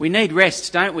We need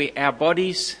rest, don't we? Our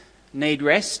bodies need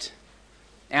rest.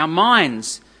 Our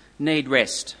minds need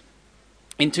rest.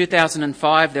 In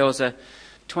 2005, there was a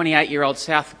 28-year-old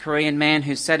South Korean man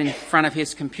who sat in front of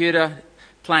his computer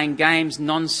playing games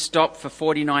non-stop for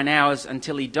 49 hours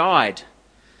until he died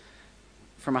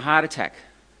from a heart attack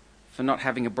for not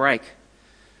having a break.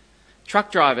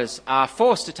 Truck drivers are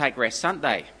forced to take rest, aren't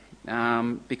they?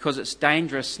 Because it's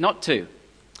dangerous not to.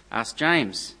 Ask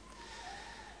James.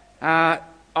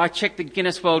 I checked the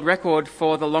Guinness World Record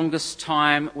for the longest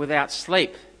time without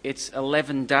sleep. It's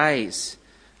 11 days.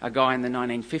 A guy in the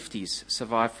 1950s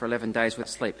survived for 11 days without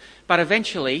sleep. But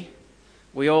eventually,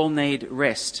 we all need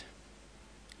rest.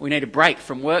 We need a break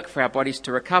from work for our bodies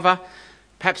to recover.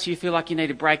 Perhaps you feel like you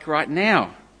need a break right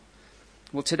now.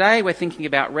 Well, today we're thinking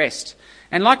about rest.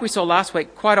 And like we saw last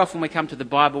week, quite often we come to the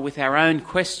Bible with our own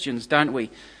questions, don't we,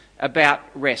 about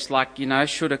rest. Like,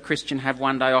 should a Christian have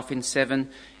one day off in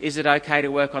 7? Is it okay to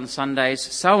work on Sundays?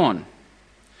 So on.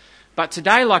 But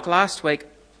today, like last week,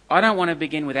 I don't want to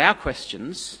begin with our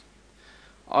questions.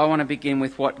 I want to begin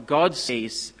with what God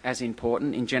sees as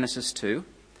important in Genesis 2.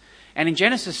 And in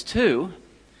Genesis 2,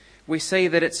 we see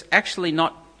that it's actually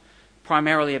not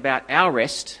primarily about our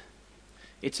rest.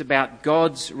 It's about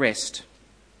God's rest.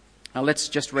 Now let's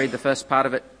just read the first part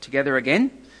of it together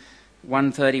again.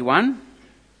 1:31.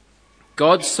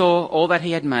 God saw all that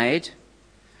he had made,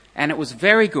 and it was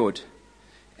very good.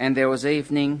 And there was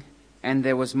evening, and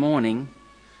there was morning,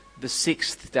 the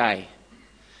sixth day.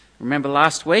 Remember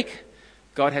last week,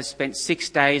 God has spent 6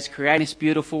 days creating this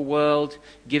beautiful world,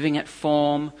 giving it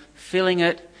form, filling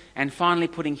it, and finally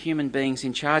putting human beings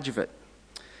in charge of it.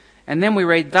 And then we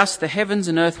read, thus the heavens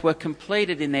and earth were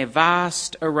completed in their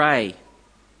vast array.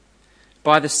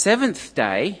 By the seventh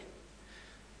day,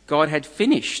 God had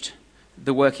finished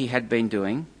the work he had been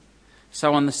doing.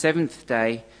 So on the seventh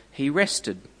day, he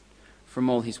rested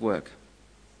from all his work.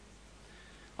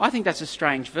 I think that's a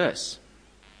strange verse.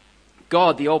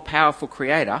 God, the all-powerful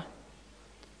creator,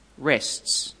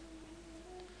 rests.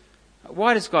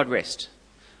 Why does God rest?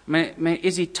 I mean,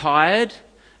 is he tired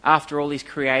after all he's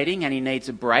creating and he needs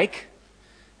a break?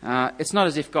 It's not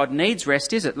as if God needs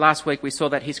rest, is it? Last week we saw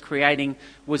that his creating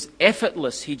was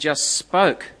effortless. He just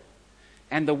spoke,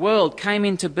 and the world came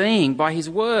into being by his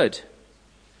word.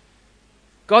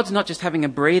 God's not just having a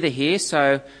breather here,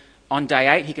 so on day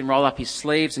 8 he can roll up his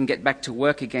sleeves and get back to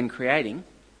work again creating.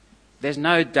 There's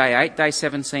no day 8. Day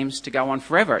 7 seems to go on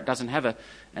forever. It doesn't have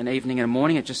an evening and a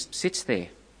morning. It just sits there.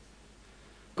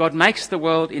 God makes the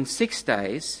world in 6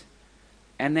 days,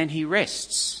 and then he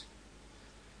rests.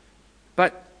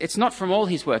 But it's not from all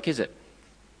his work, is it?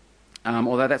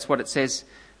 Although that's what it says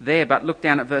there. But look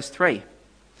down at verse 3.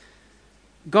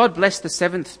 God blessed the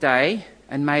seventh day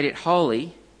and made it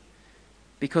holy,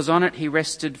 because on it he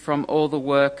rested from all the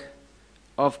work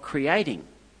of creating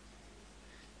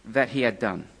that he had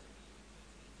done.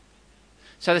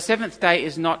 So the seventh day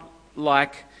is not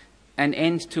like an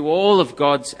end to all of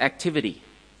God's activity.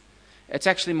 It's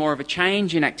actually more of a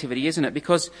change in activity, isn't it?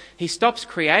 Because he stops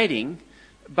creating,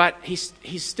 but he's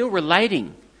still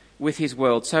relating with his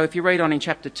world. So if you read on in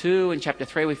chapter 2 and chapter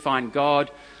 3, we find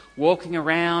God walking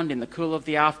around in the cool of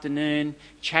the afternoon,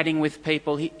 chatting with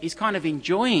people. He's kind of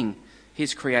enjoying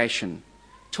his creation,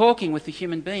 talking with the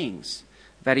human beings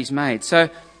that he's made. So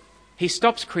he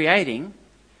stops creating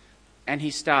and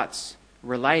he starts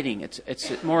relating.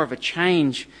 It's more of a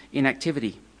change in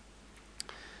activity.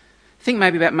 Think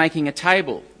maybe about making a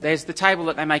table. There's the table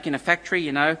that they make in a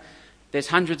factory, There's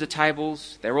hundreds of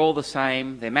tables. They're all the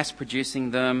same. They're mass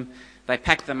producing them. They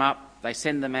pack them up. They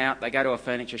send them out. They go to a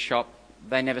furniture shop.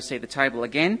 They never see the table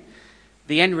again.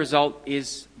 The end result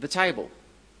is the table.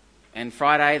 And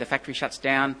Friday, the factory shuts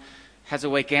down, has a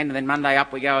weekend, and then Monday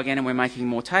up we go again and we're making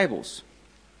more tables.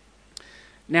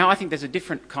 Now, I think there's a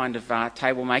different kind of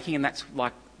table making, and that's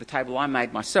like the table I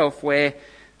made myself, where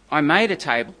I made a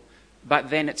table, but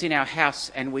then it's in our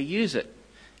house and we use it.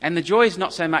 And the joy is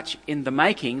not so much in the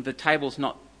making. The table's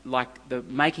not like the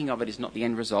making of it is not the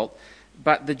end result,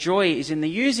 but the joy is in the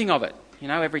using of it.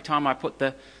 Every time I put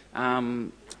the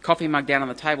coffee mug down on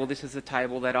the table, this is the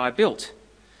table that I built.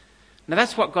 Now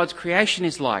that's what God's creation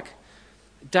is like.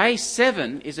 Day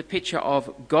 7 is a picture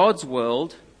of God's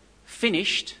world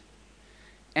finished,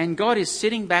 and God is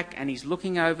sitting back and he's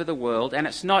looking over the world, and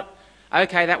it's not,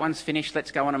 okay, that one's finished,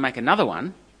 let's go on and make another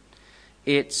one.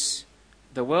 It's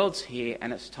the world's here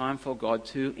and it's time for God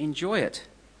to enjoy it.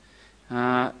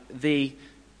 The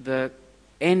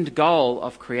end goal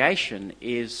of creation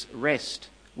is rest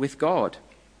with God.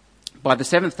 By the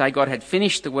seventh day, God had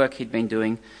finished the work he'd been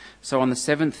doing, so on the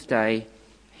seventh day,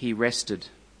 he rested.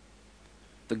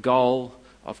 The goal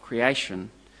of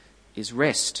creation is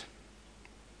rest.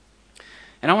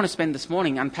 And I want to spend this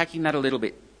morning unpacking that a little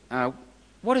bit.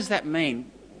 What does that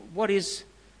mean? What is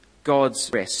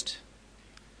God's rest?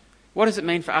 What does it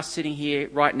mean for us sitting here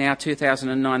right now,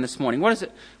 2009 this morning? What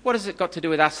has it got to do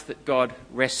with us that God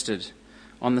rested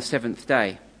on the seventh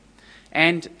day?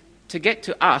 And to get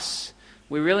to us,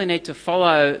 we really need to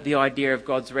follow the idea of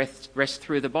God's rest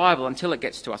through the Bible until it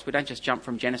gets to us. We don't just jump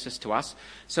from Genesis to us.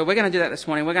 So we're going to do that this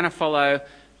morning. We're going to follow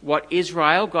what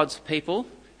Israel, God's people,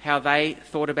 how they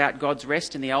thought about God's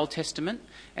rest in the Old Testament.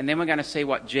 And then we're going to see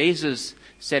what Jesus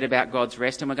said about God's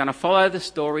rest. And we're going to follow the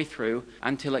story through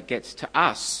until it gets to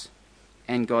us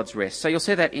and God's rest. So you'll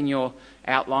see that in your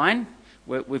outline.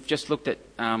 We've just looked at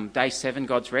day 7,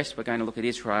 God's rest. We're going to look at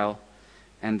Israel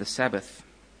and the Sabbath.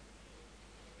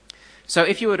 So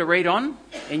if you were to read on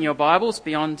in your Bibles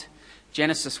beyond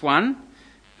Genesis 1,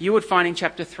 you would find in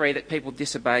chapter 3 that people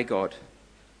disobey God.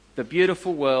 The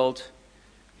beautiful world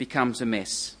becomes a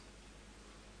mess.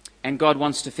 And God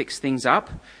wants to fix things up.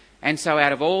 And so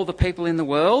out of all the people in the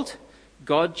world,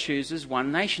 God chooses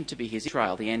one nation to be his,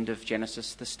 Israel. The end of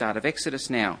Genesis, the start of Exodus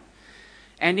now.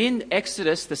 And in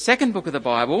Exodus, the second book of the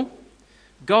Bible,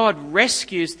 God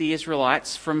rescues the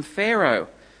Israelites from Pharaoh.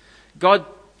 God's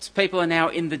people are now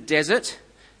in the desert.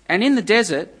 And in the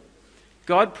desert,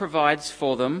 God provides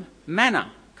for them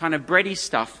manna, kind of bready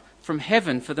stuff from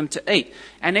heaven for them to eat.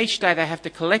 And each day they have to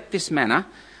collect this manna.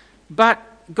 But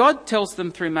God tells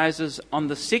them through Moses on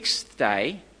the 6th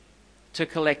day to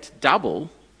collect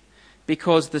double,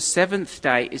 because the 7th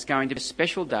day is going to be a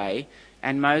special day,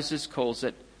 and Moses calls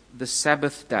it the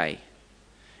Sabbath day.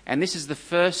 And this is the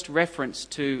first reference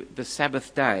to the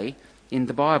Sabbath day in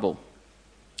the Bible.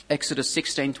 Exodus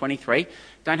 16:23.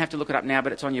 Don't have to look it up now,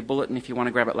 but it's on your bulletin if you want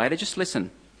to grab it later. Just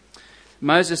listen.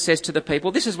 Moses says to the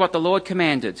people, "This is what the Lord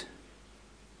commanded.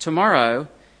 Tomorrow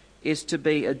is to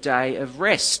be a day of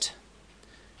rest,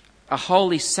 a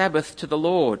holy Sabbath to the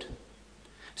Lord.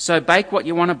 So bake what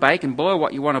you want to bake and boil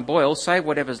what you want to boil, save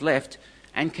whatever's left,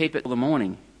 and keep it till the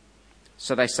morning."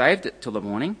 So they saved it till the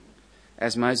morning,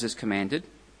 as Moses commanded,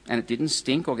 and it didn't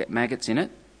stink or get maggots in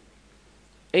it.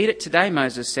 "Eat it today,"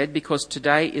 Moses said, "because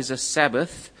today is a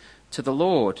Sabbath to the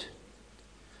Lord.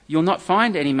 You'll not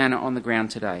find any manna on the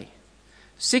ground today.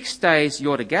 6 days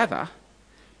you're to gather,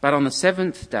 but on the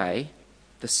 7th day,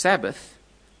 the Sabbath,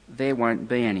 there won't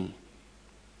be any."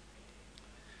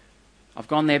 I've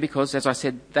gone there because, as I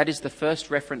said, that is the first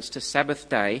reference to Sabbath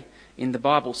day in the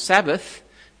Bible. Sabbath,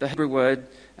 the Hebrew word,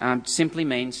 simply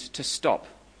means to stop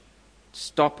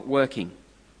working.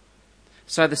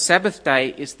 So the Sabbath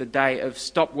day is the day of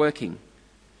stop working.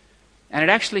 And it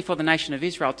actually, for the nation of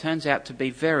Israel, turns out to be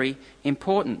very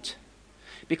important.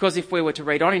 Because if we were to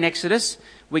read on in Exodus,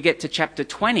 we get to chapter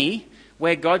 20,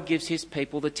 where God gives his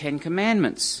people the 10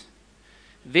 Commandments.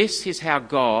 This is how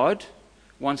God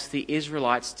wants the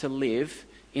Israelites to live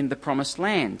in the promised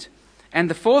land. And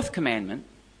the 4th commandment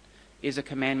is a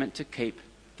commandment to keep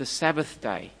the Sabbath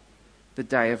day, the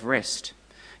day of rest.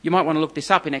 You might want to look this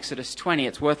up in Exodus 20.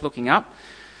 It's worth looking up.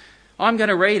 I'm going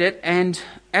to read it, and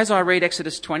as I read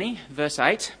Exodus 20, verse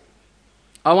 8,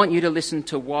 I want you to listen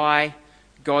to why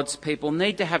God's people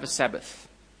need to have a Sabbath.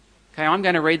 Okay, I'm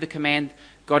going to read the command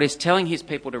God is telling his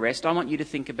people to rest. I want you to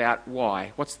think about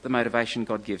why. What's the motivation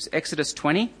God gives? Exodus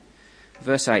 20,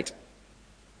 verse 8.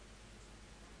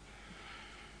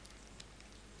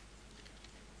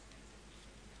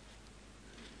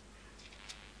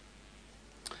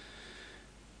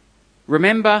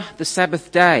 "Remember the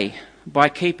Sabbath day by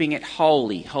keeping it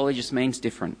holy." Holy just means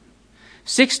different.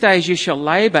 6 days you shall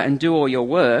labour and do all your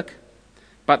work,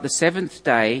 but the 7th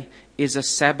day is a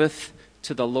Sabbath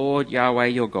to the Lord Yahweh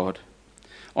your God.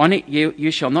 On it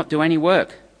you shall not do any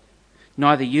work,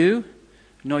 neither you,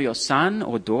 nor your son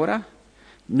or daughter,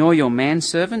 nor your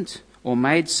manservant or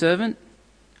maidservant,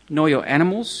 nor your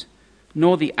animals,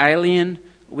 nor the alien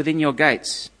within your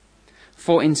gates.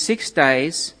 For in 6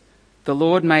 days the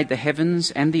Lord made the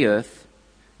heavens and the earth,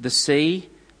 the sea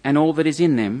and all that is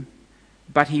in them,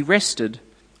 but he rested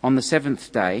on the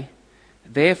 7th day.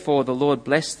 Therefore the Lord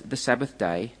blessed the Sabbath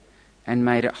day and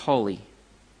made it holy.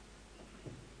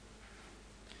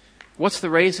 What's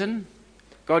the reason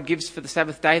God gives for the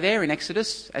Sabbath day there in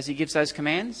Exodus as he gives those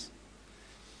commands?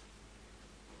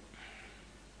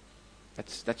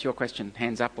 That's your question.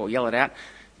 Hands up or yell it out.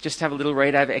 Just have a little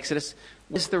read over Exodus.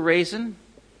 What is the reason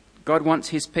God wants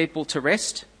his people to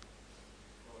rest?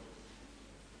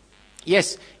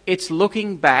 Yes, it's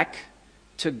looking back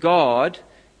to God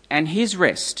and his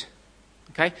rest.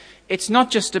 Okay? It's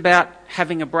not just about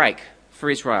having a break for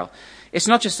Israel. It's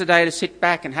not just a day to sit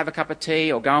back and have a cup of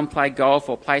tea or go and play golf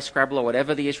or play Scrabble or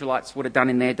whatever the Israelites would have done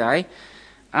in their day.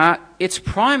 It's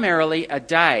primarily a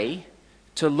day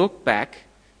to look back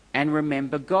and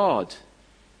remember God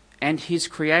and his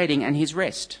creating and his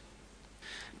rest.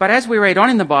 But as we read on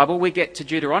in the Bible, we get to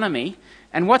Deuteronomy,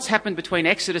 and what's happened between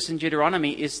Exodus and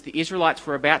Deuteronomy is the Israelites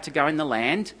were about to go in the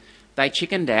land. They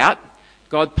chickened out.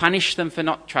 God punished them for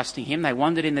not trusting him. They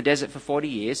wandered in the desert for 40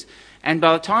 years. And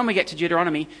by the time we get to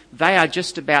Deuteronomy, they are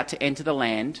just about to enter the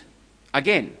land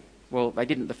again. Well, they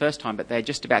didn't the first time, but they're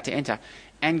just about to enter.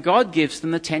 And God gives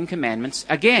them the 10 Commandments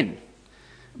again.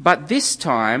 But this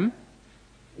time,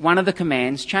 one of the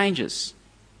commands changes.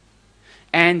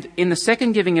 And in the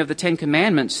second giving of the 10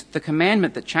 Commandments, the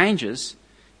commandment that changes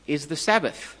is the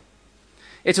Sabbath.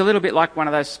 It's a little bit like one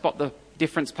of those spot the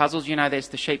difference puzzles. You know, there's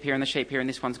the sheep here and the sheep here, and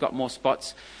this one's got more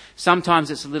spots.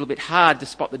 Sometimes it's a little bit hard to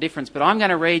spot the difference, but I'm going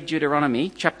to read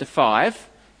Deuteronomy chapter 5.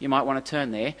 You might want to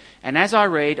turn there. And as I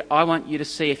read, I want you to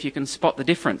see if you can spot the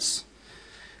difference.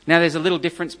 Now, there's a little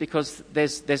difference because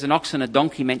there's an ox and a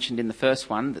donkey mentioned in the first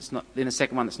one, that's not in the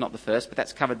second one that's not the first, but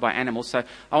that's covered by animals. So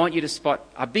I want you to spot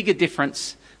a bigger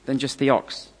difference than just the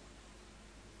ox.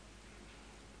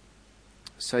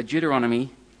 So Deuteronomy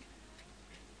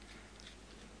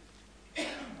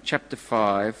chapter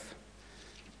 5,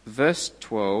 verse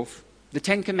 12, the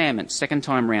 10 Commandments, second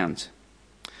time round.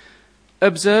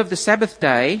 Observe the Sabbath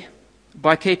day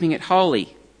by keeping it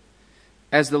holy,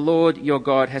 as the Lord your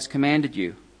God has commanded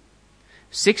you.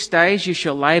 6 days you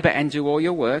shall labour and do all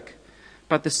your work,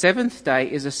 but the 7th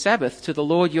day is a Sabbath to the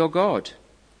Lord your God.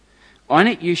 On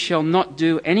it you shall not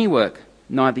do any work,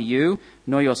 neither you,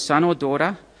 nor your son or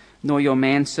daughter, nor your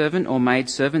manservant or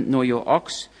maidservant, nor your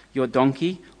ox, your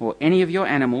donkey, or any of your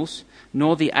animals,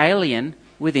 nor the alien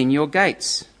within your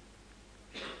gates,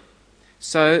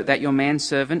 so that your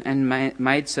manservant and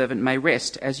maidservant may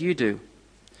rest as you do.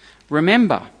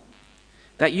 Remember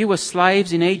that you were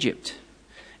slaves in Egypt,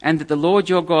 and that the Lord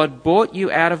your God brought you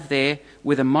out of there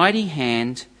with a mighty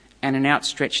hand and an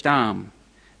outstretched arm.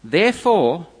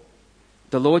 Therefore,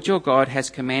 the Lord your God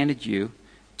has commanded you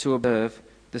to observe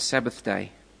the Sabbath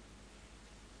day.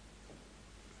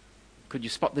 Could you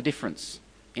spot the difference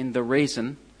in the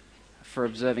reason for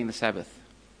observing the Sabbath?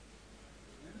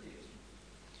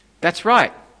 That's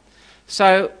right.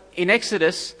 So in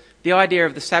Exodus, the idea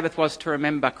of the Sabbath was to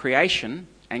remember creation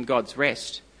and God's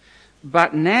rest.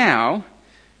 But now,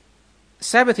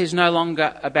 Sabbath is no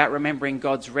longer about remembering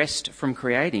God's rest from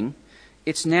creating.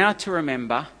 It's now to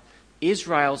remember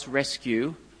Israel's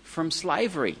rescue from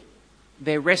slavery.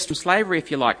 Their rest from slavery,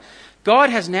 if you like. God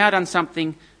has now done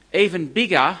something even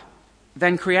bigger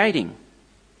than creating.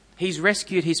 He's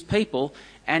rescued his people,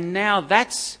 and now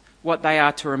that's what they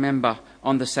are to remember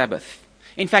on the Sabbath.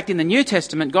 In fact, in the New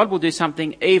Testament, God will do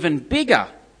something even bigger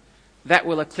that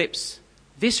will eclipse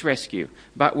this rescue,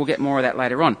 but we'll get more of that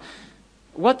later on.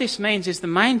 What this means is the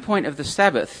main point of the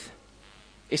Sabbath,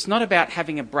 it's not about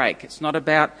having a break, it's not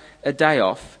about a day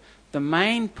off. The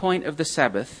main point of the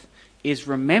Sabbath is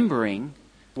remembering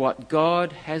what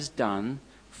God has done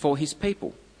for his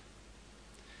people.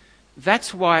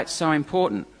 That's why it's so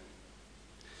important.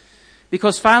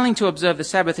 Because failing to observe the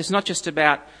Sabbath is not just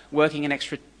about working an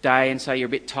extra day and so you're a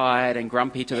bit tired and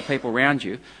grumpy to the people around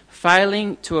you.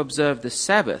 Failing to observe the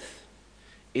Sabbath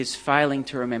is failing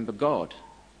to remember God.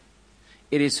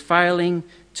 It is failing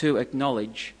to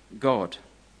acknowledge God.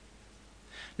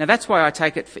 Now that's why I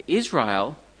take it for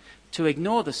Israel to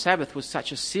ignore the Sabbath was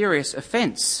such a serious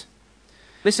offence.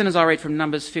 Listen as I read from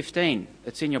Numbers 15.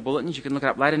 It's in your bulletins, you can look it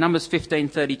up later. Numbers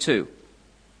 15:32.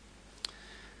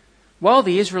 While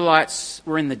the Israelites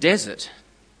were in the desert,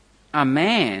 a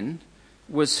man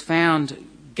was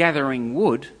found gathering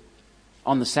wood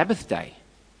on the Sabbath day.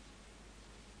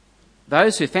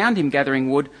 Those who found him gathering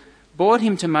wood brought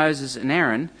him to Moses and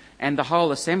Aaron and the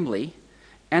whole assembly,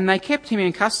 and they kept him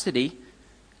in custody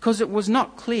because it was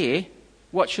not clear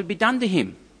what should be done to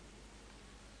him.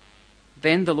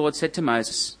 Then the Lord said to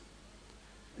Moses,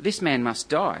 "This man must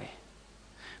die.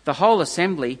 The whole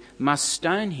assembly must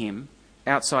stone him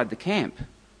outside the camp."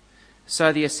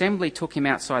 So the assembly took him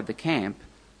outside the camp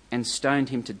and stoned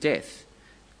him to death,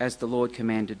 as the Lord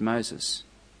commanded Moses.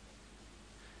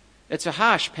 It's a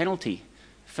harsh penalty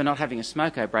for not having a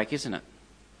smoko break, isn't it?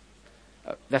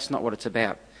 That's not what it's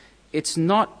about. It's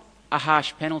not a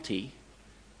harsh penalty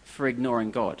for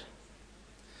ignoring God.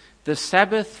 The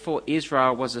Sabbath for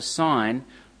Israel was a sign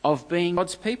of being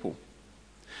God's people.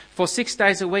 For 6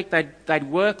 days a week, they'd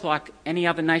work like any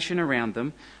other nation around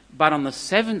them, but on the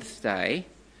 7th day,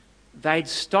 they'd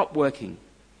stop working.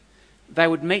 They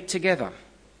would meet together.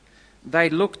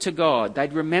 They'd look to God.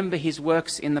 They'd remember his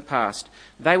works in the past.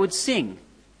 They would sing.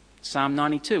 Psalm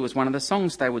 92 was one of the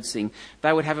songs they would sing.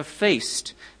 They would have a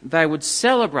feast. They would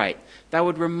celebrate. They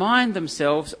would remind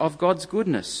themselves of God's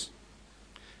goodness.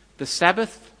 The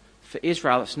Sabbath for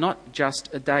Israel, it's not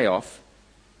just a day off.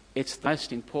 It's the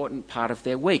most important part of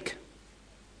their week.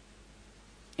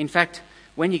 In fact,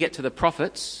 when you get to the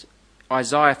prophets,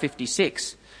 Isaiah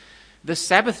 56, the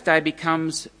Sabbath day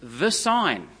becomes the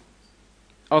sign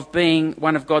of being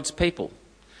one of God's people.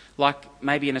 Like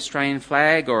maybe an Australian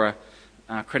flag or a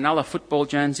Cronulla football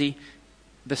jersey,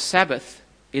 the Sabbath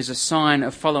is a sign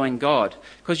of following God.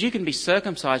 Because you can be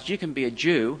circumcised, you can be a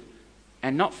Jew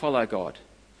and not follow God.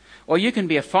 Or you can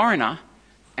be a foreigner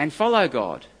and follow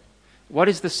God. What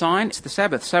is the sign? It's the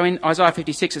Sabbath. So in Isaiah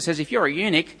 56 it says if you're a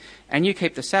eunuch and you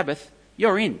keep the Sabbath,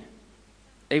 you're in,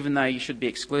 even though you should be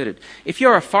excluded. If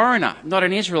you're a foreigner, not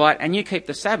an Israelite, and you keep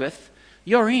the Sabbath,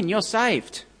 you're in, you're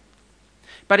saved.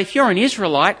 But if you're an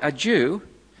Israelite, a Jew,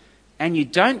 and you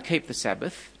don't keep the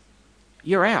Sabbath,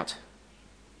 you're out.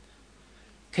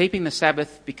 Keeping the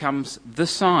Sabbath becomes the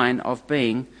sign of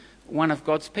being one of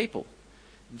God's people.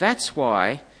 That's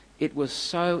why it was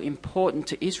so important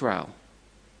to Israel.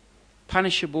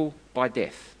 Punishable by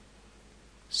death.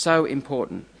 So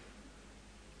important.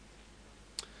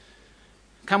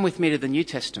 Come with me to the New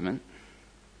Testament.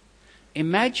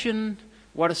 Imagine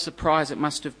what a surprise it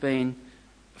must have been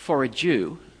for a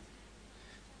Jew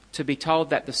to be told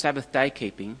that the Sabbath day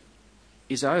keeping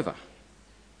is over.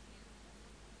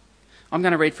 I'm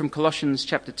going to read from Colossians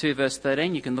chapter 2 verse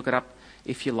 13. You can look it up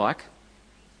if you like.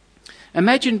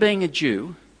 Imagine being a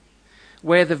Jew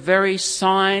where the very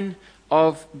sign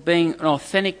of being an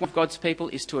authentic one of God's people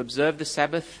is to observe the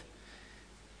Sabbath.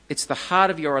 It's the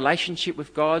heart of your relationship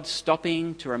with God,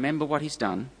 stopping to remember what He's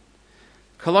done.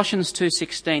 Colossians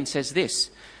 2:16 says this,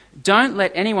 "Don't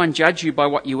let anyone judge you by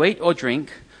what you eat or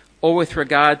drink, or with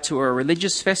regard to a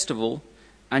religious festival,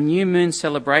 a new moon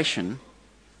celebration,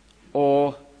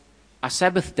 or a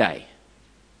Sabbath day."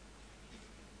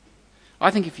 I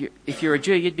think if you're a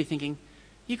Jew, you'd be thinking,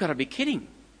 you've got to be kidding.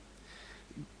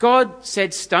 God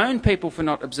said stone people for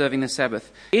not observing the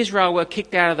Sabbath. Israel were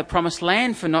kicked out of the promised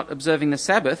land for not observing the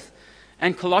Sabbath.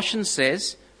 And Colossians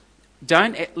says,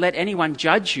 don't let anyone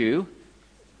judge you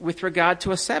with regard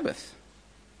to a Sabbath.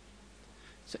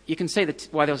 So you can see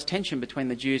why there was tension between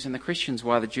the Jews and the Christians,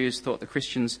 why the Jews thought the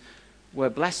Christians were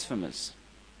blasphemers.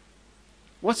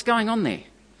 What's going on there?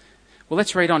 Well,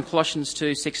 let's read on Colossians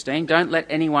 2:16. "Don't let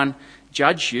anyone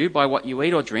judge you by what you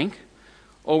eat or drink,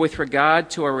 or with regard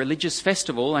to a religious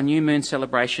festival, a new moon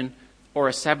celebration, or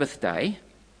a Sabbath day.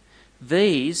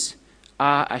 These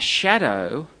are a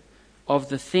shadow of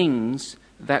the things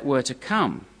that were to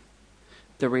come.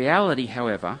 The reality,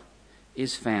 however,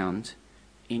 is found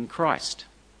in Christ."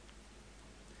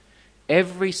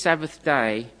 Every Sabbath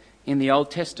day in the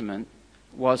Old Testament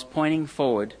was pointing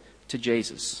forward to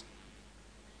Jesus.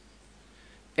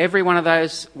 Every one of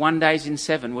those 1 days in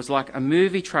 7 was like a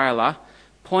movie trailer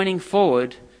pointing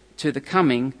forward to the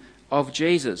coming of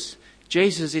Jesus.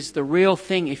 Jesus is the real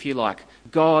thing, if you like,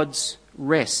 God's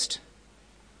rest.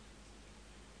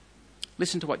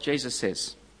 Listen to what Jesus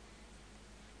says.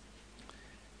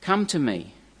 "Come to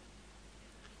me,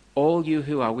 all you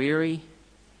who are weary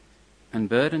and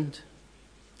burdened,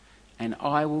 and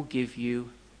I will give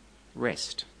you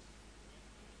rest.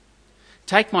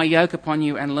 Take my yoke upon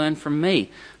you and learn from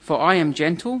me, for I am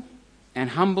gentle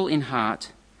and humble in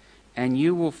heart, and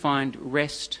you will find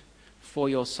rest for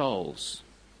your souls.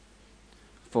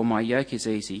 For my yoke is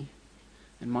easy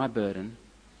and my burden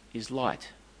is light."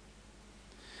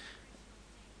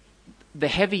 The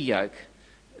heavy yoke,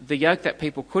 the yoke that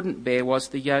people couldn't bear, was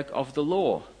the yoke of the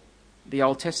law, the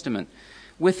Old Testament.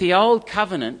 With the Old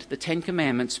Covenant, the Ten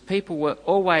Commandments, people were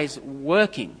always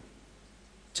working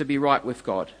to be right with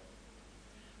God,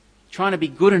 trying to be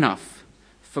good enough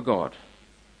for God.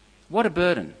 What a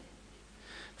burden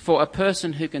for a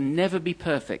person who can never be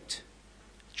perfect,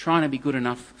 trying to be good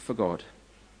enough for God.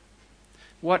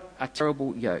 What a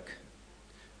terrible yoke.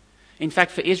 In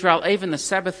fact, for Israel, even the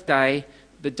Sabbath day,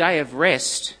 the day of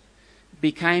rest,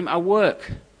 became a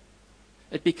work.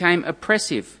 It became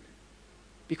oppressive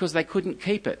because they couldn't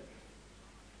keep it.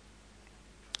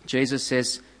 Jesus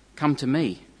says, "Come to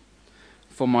me,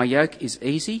 for my yoke is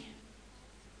easy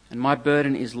and my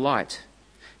burden is light.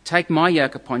 Take my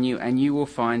yoke upon you and you will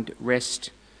find rest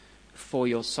for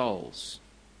your souls."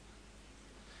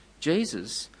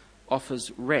 Jesus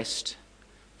offers rest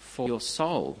for your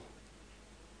soul,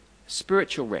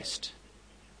 spiritual rest.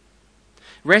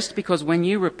 Rest because when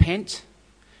you repent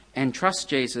and trust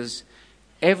Jesus,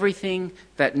 everything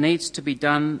that needs to be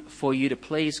done for you to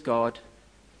please God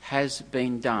has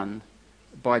been done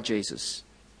by Jesus.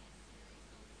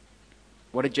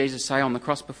 What did Jesus say on the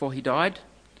cross before he died?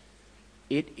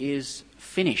 It is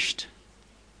finished.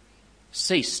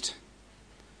 Ceased.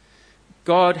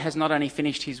 God has not only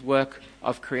finished his work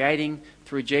of creating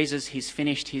through Jesus, he's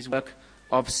finished his work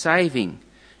of saving.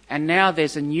 And now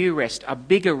there's a new rest, a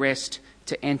bigger rest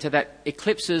to enter that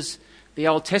eclipses the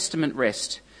Old Testament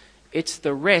rest. It's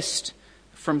the rest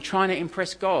from trying to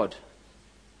impress God.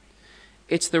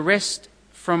 It's the rest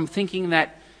from thinking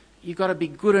that you've got to be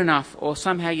good enough or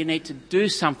somehow you need to do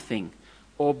something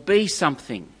or be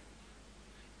something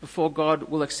before God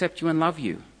will accept you and love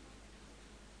you.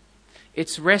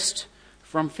 It's rest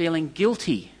from feeling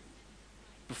guilty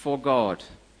before God.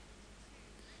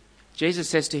 Jesus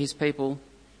says to his people,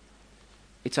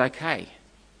 it's okay.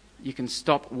 You can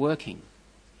stop working.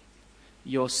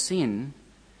 Your sin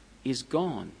is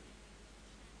gone.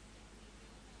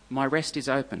 My rest is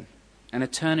open. An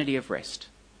eternity of rest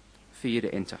for you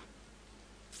to enter.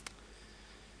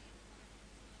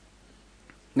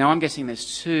 Now, I'm guessing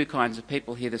there's two kinds of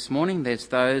people here this morning. There's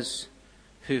those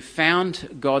who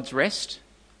found God's rest,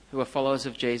 who are followers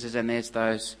of Jesus, and there's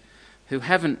those who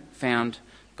haven't found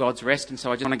God's rest. And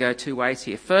so I just want to go two ways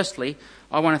here. Firstly,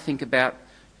 I want to think about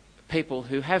people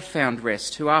who have found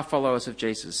rest, who are followers of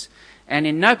Jesus. And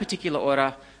in no particular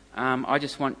order, I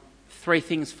just want three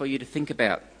things for you to think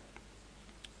about.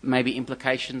 Maybe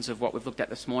implications of what we've looked at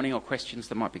this morning or questions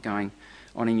that might be going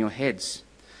on in your heads.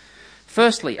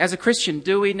 Firstly, as a Christian,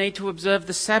 do we need to observe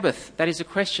the Sabbath? That is a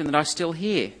question that I still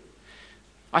hear.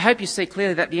 I hope you see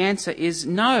clearly that the answer is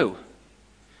no.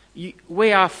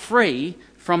 We are free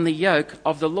from the yoke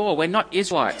of the law. We're not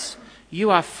Israelites.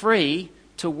 You are free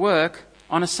to work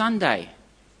on a Sunday.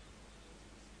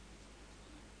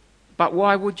 But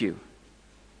why would you?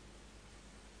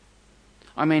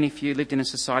 I mean, if you lived in a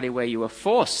society where you were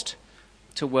forced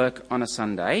to work on a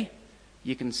Sunday,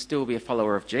 you can still be a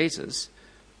follower of Jesus.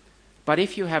 But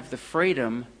if you have the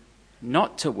freedom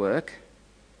not to work,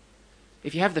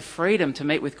 if you have the freedom to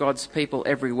meet with God's people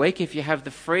every week, if you have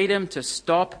the freedom to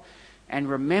stop and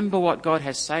remember what God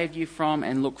has saved you from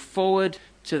and look forward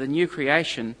to the new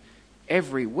creation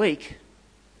every week,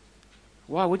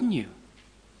 why wouldn't you?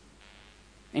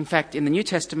 In fact, in the New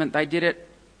Testament, they did it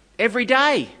every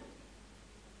day.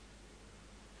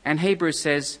 And Hebrews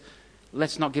says,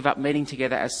 let's not give up meeting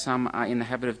together as some are in the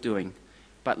habit of doing,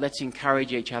 but let's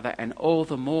encourage each other, and all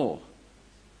the more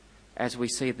as we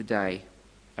see the day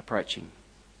approaching.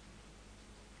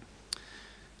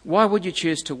 Why would you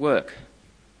choose to work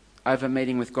over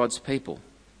meeting with God's people?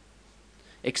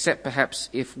 Except perhaps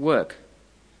if work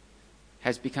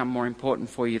has become more important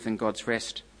for you than God's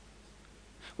rest.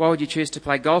 Why would you choose to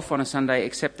play golf on a Sunday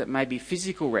except that maybe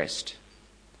physical rest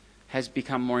has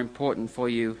become more important for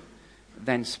you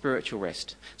than spiritual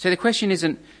rest? So the question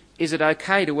isn't, is it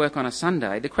okay to work on a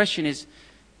Sunday? The question is,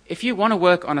 if you want to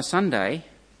work on a Sunday,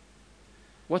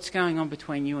 what's going on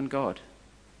between you and God?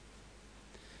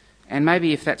 And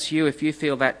maybe if that's you, if you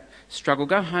feel that struggle,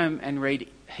 go home and read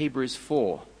Hebrews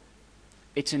 4.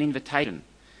 It's an invitation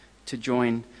to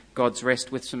join God's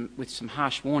rest with some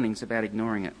harsh warnings about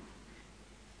ignoring it.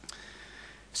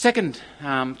 Second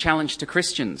challenge to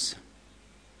Christians.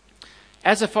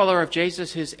 As a follower of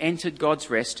Jesus who's entered God's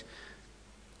rest,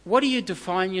 what do you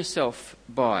define yourself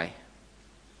by?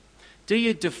 Do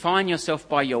you define yourself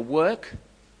by your work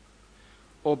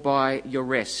or by your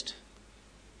rest?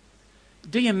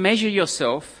 Do you measure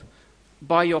yourself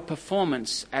by your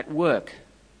performance at work?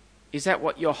 Is that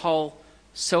what your whole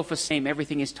self-esteem,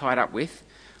 everything is tied up with?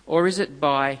 Or is it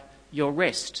by your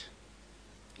rest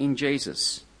in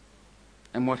Jesus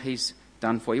and what he's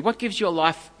done for you? What gives your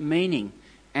life meaning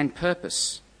and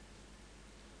purpose?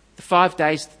 The 5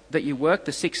 days that you work,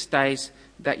 the 6 days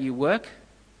that you work,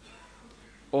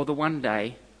 or the one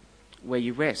day where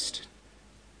you rest?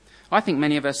 I think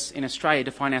many of us in Australia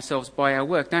define ourselves by our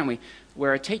work, don't we?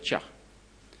 We're a teacher,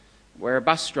 we're a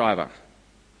bus driver,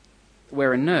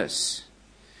 we're a nurse,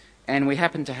 and we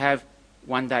happen to have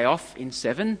one day off in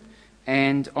 7,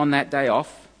 and on that day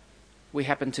off, we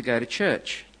happen to go to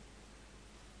church.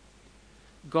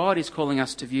 God is calling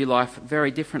us to view life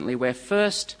very differently, where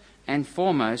first and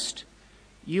foremost,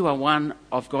 you are one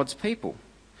of God's people.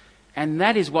 And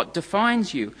that is what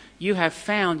defines you. You have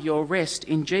found your rest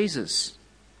in Jesus.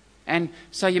 And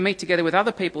so you meet together with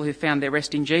other people who found their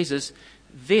rest in Jesus.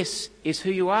 This is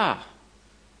who you are.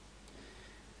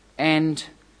 And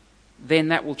then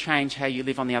that will change how you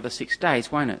live on the other 6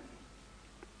 days, won't it?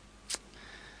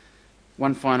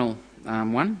 One final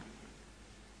one.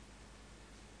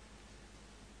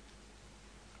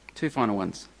 2 final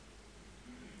ones.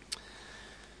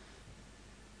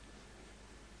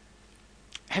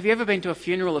 Have you ever been to a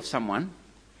funeral of someone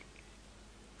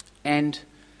And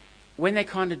when they're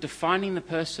kind of defining the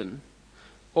person,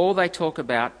 all they talk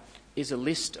about is a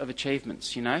list of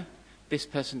achievements, you know. This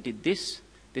person did this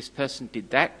person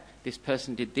did that, this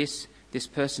person did this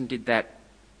person did that.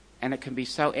 And it can be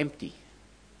so empty,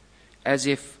 as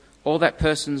if all that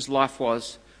person's life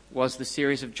was the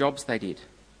series of jobs they did.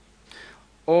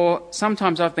 Or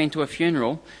sometimes I've been to a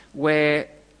funeral where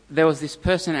there was this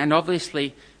person and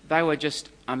obviously they were just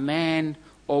a man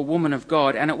or woman of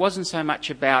God, and it wasn't so much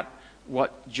about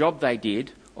what job they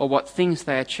did or what things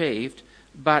they achieved,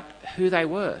 but who they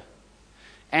were.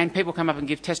 And people come up and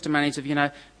give testimonies of, you know,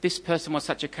 this person was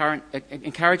such a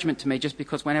encouragement to me just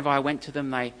because whenever I went to them,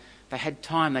 they had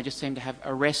time, they just seemed to have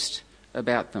a rest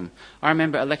about them. I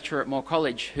remember a lecturer at Moore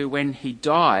College who, when he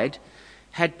died,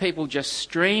 had people just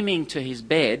streaming to his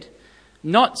bed,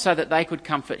 not so that they could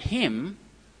comfort him,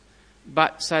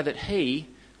 but so that he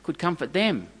could comfort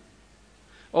them.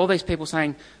 All these people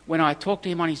saying, when I talked to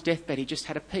him on his deathbed, he just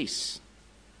had a peace,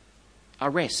 a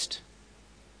rest,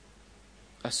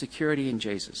 a security in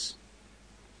Jesus.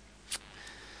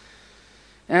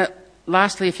 Now,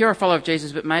 lastly, if you're a follower of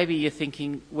Jesus, but maybe you're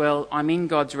thinking, well, I'm in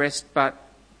God's rest, but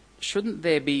shouldn't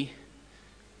there be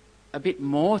a bit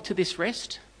more to this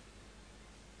rest?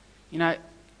 You know,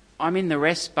 I'm in the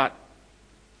rest, but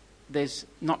there's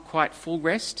not quite full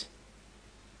rest.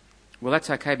 Well, that's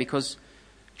okay, because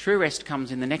true rest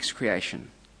comes in the next creation.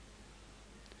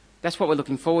 That's what we're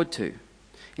looking forward to.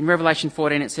 In Revelation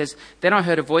 14 it says, "Then I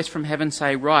heard a voice from heaven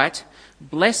say, 'Write,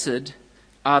 blessed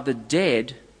are the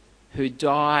dead who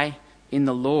die in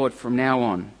the Lord from now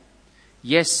on.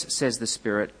 Yes,' says the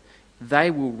Spirit,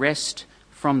 'they will rest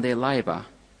from their labour,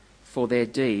 for their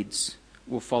deeds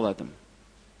will follow them.'"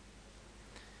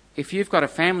 If you've got a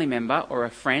family member or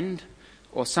a friend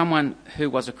or someone who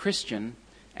was a Christian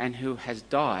and who has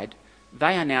died,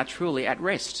 they are now truly at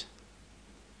rest.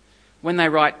 When they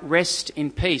write "rest in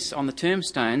peace" on the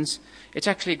tombstones, it's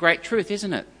actually a great truth,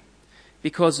 isn't it?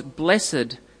 Because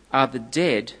blessed are the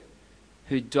dead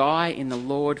who die in the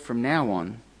Lord from now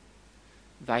on.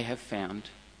 They have found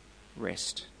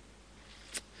rest.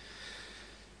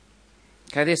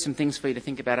 Okay, there's some things for you to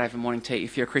think about over morning tea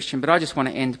if you're a Christian, but I just want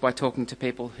to end by talking to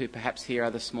people who perhaps here are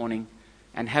this morning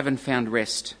and haven't found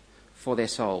rest for their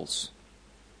souls.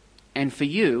 And for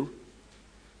you,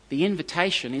 the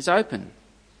invitation is open.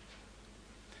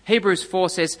 Hebrews 4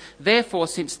 says, "Therefore,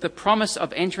 since the promise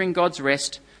of entering God's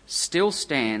rest still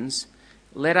stands,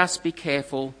 let us be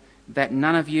careful that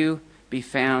none of you be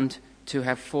found to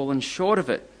have fallen short of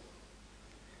it."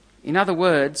 In other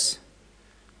words,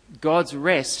 God's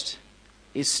rest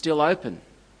is still open.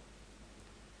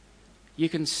 You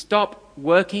can stop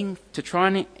working to try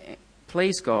and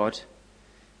please God,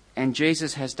 and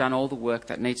Jesus has done all the work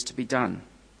that needs to be done.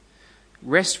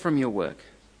 Rest from your work.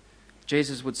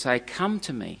 Jesus would say, "Come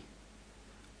to me,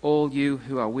 all you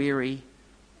who are weary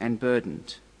and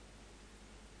burdened,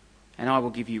 and I will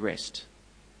give you rest."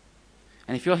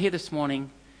 And if you're here this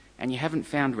morning and you haven't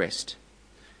found rest,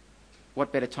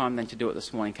 what better time than to do it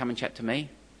this morning? Come and chat to me.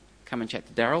 Come and chat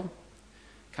to Daryl.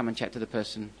 Come and chat to the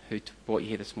person who brought you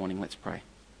here this morning. Let's pray.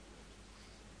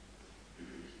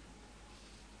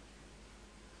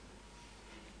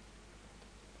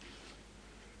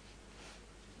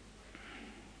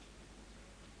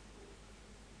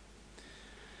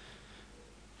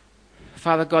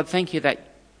 Father God, thank you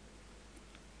that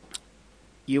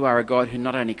you are a God who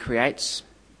not only creates,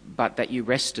 but that you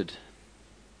rested.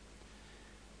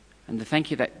 And to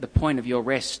thank you that the point of your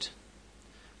rest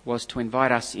was to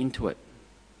invite us into it,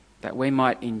 that we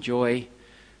might enjoy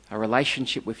a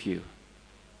relationship with you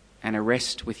and a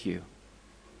rest with you.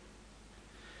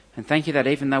 And thank you that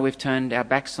even though we've turned our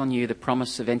backs on you, the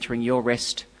promise of entering your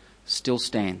rest still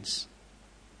stands.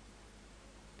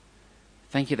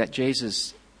 Thank you that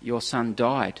Jesus, your Son,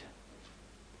 died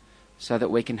so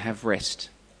that we can have rest,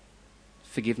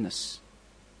 forgiveness,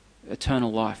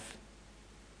 eternal life.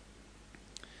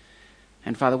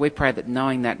 And Father, we pray that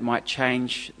knowing that might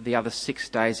change the other 6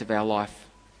 days of our life.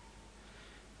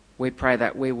 We pray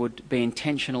that we would be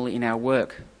intentional in our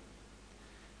work,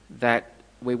 that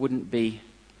we wouldn't be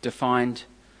defined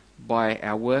by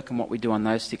our work and what we do on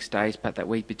those 6 days, but that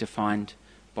we'd be defined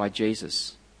by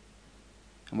Jesus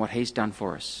and what he's done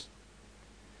for us.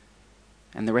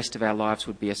 And the rest of our lives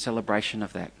would be a celebration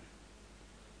of that.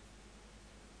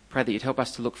 Pray that you'd help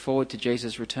us to look forward to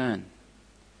Jesus' return,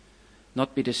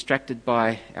 not be distracted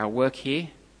by our work here,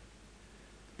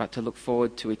 but to look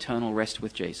forward to eternal rest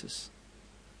with Jesus.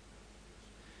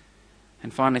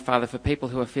 And finally, Father, for people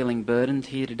who are feeling burdened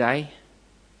here today,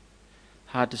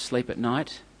 hard to sleep at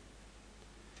night,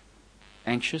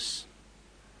 anxious,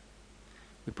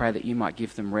 we pray that you might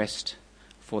give them rest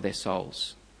for their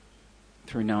souls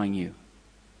through knowing you.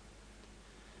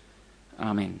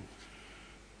 Amen.